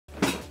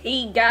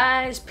Hey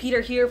guys,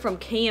 Peter here from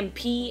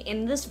KMP.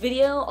 In this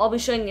video, I'll be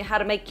showing you how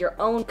to make your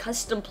own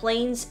custom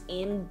planes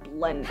in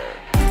Blender.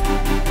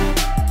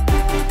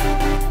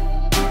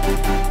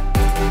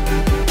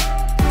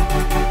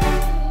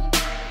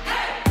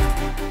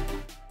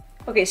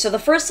 Okay, so the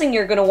first thing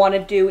you're going to want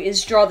to do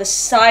is draw the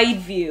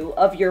side view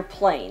of your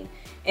plane.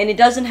 And it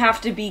doesn't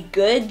have to be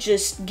good,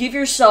 just give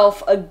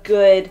yourself a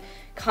good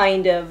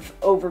kind of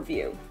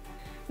overview.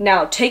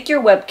 Now, take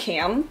your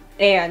webcam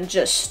and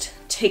just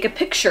take a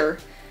picture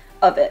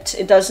of it.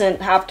 It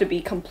doesn't have to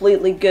be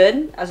completely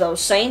good, as I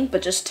was saying,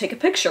 but just take a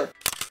picture.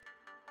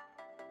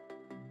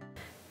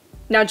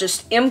 Now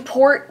just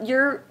import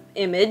your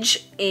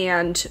image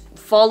and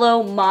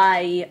follow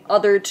my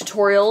other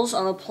tutorials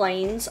on the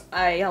planes.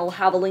 I'll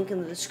have a link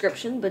in the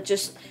description, but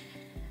just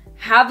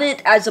have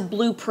it as a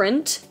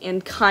blueprint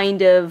and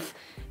kind of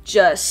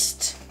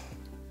just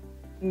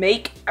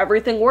make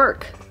everything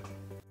work.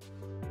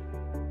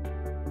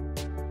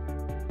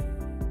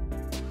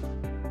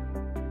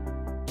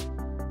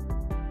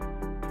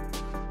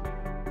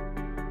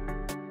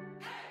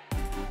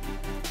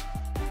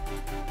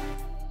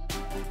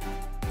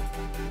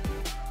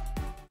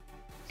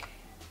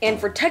 And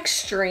for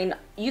texturing,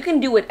 you can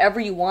do whatever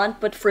you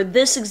want, but for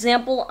this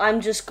example, I'm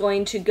just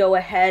going to go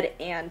ahead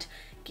and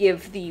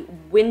give the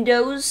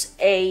windows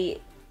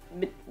a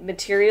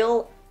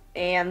material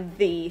and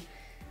the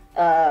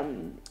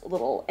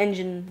little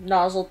engine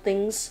nozzle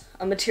things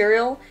a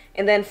material.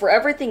 And then for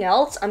everything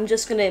else, I'm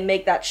just going to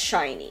make that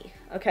shiny,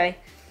 okay?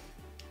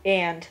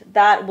 And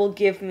that will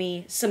give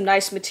me some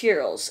nice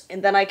materials.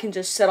 And then I can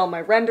just set all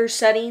my render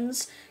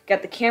settings,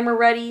 get the camera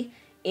ready,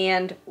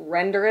 and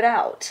render it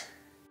out.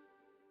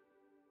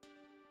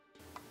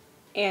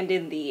 And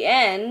in the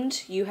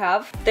end, you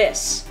have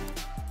this.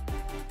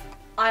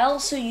 I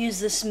also use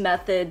this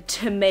method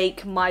to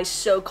make my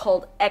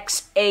so-called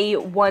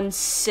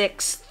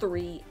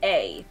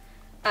XA163A,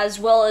 as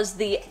well as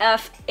the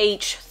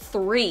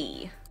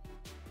FH3.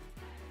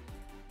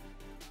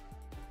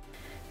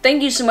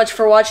 Thank you so much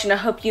for watching. I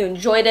hope you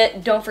enjoyed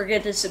it. Don't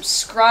forget to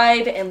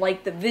subscribe and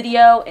like the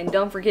video, and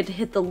don't forget to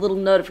hit the little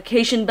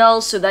notification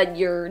bell so that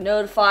you're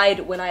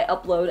notified when I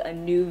upload a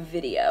new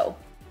video.